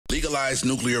realize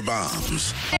nuclear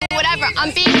bombs. Whatever,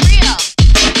 I'm being real.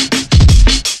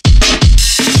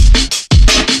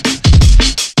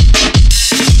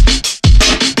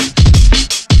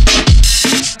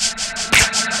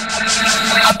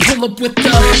 I pull up with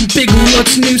the big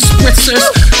looks, new spritzers.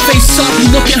 Face up,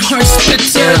 looking hard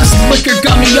spitzer. This liquor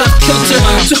got me off kilter.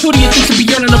 So who do you think should be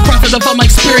earning a profit of all my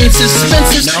experiences?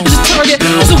 Spencer's? Is it Target?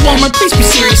 Is it Walmart? Please be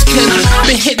serious, kid.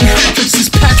 Been hitting hat-tricks since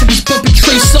Patrick was bumping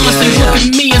Trey Songz. They look at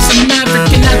me as a maverick,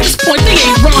 and at this point they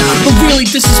ain't wrong. But really,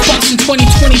 this is Boston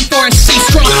 2024 and stay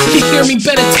strong. You hear me?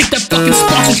 Better take that fucking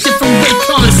sponsorship from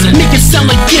Raycon. Make it sound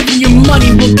like giving you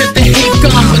money will get the hate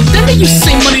gone. But then they use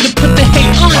same money to put the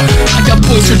hate on. I got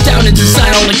boys are down in design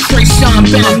all like Krayshawn,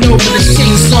 bending over the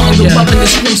Shane song. The love in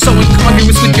this room so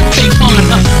incongruous with your fake on.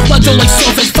 I don't like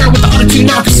soft-edge fire with the auto-tune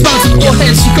now. Cause smiles with old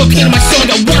heads. You go kid on my song,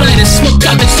 got one-eyed and smoke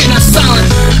out that shit not silent.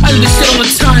 I do this shit all the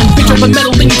time. Bitch over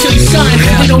metal thing until you shine.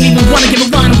 They don't even wanna give a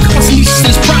line. I'm causing these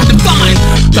shit is prime divine.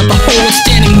 Got the whole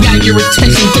standing at your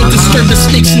attention. Don't disturb the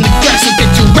snakes in the grass. I'll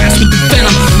get your ass with the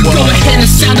venom. Go ahead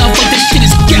and sound off like this shit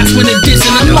is gas when it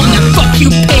isn't. I'm on that fuck you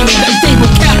pay me. That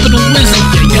rainbow capitalism.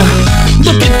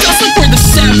 Look at us like we're the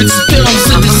savage films.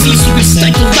 A disease you can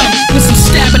stifle out with some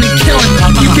stabbing and killing.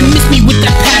 You can miss me with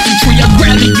that pageantry. I'd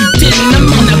rather you didn't. I'm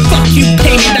on that fuck you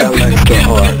pay me. That rainbow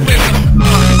capitalism.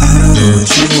 I don't know what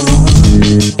you want,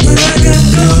 but I got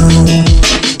gold.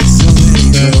 So many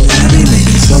gold. I be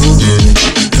making so many.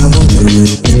 I go with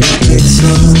it, and I take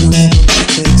some.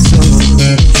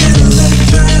 Cadillac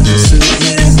driving,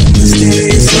 suitcase,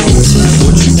 mysterious souls.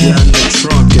 What you got in the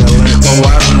trunk, Ellen? Oh,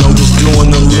 I don't know, just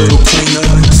doing a little cleanup.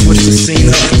 Switch the scene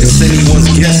up. It's anyone's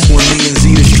guess when me and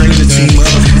Z the stranger team up.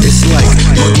 It's like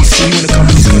monkey see when the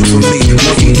company's coming for me.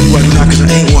 Monkey do I do not cause I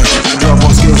ain't one. I drop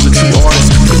on skills of true artists.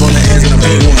 Clip on the hands and I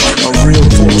paint one. A real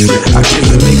portrait. I give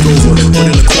it a makeover. Put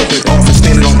in a corporate office,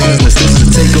 standing on business. This is a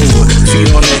takeover.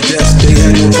 Feet on that desk. They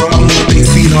had no problem with they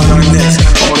feet on our necks.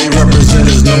 All they represent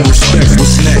is no respect.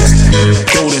 What's next?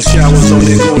 Golden showers on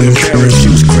their golden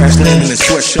parachutes. Crash landing in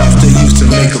sweatshops they used to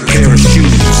make a pair of shoes.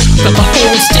 Got the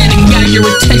whole standing at your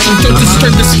attention. Don't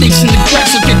disturb the snakes in the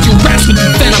grass. I'll get your ass with the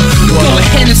venom. Go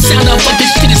ahead and sound off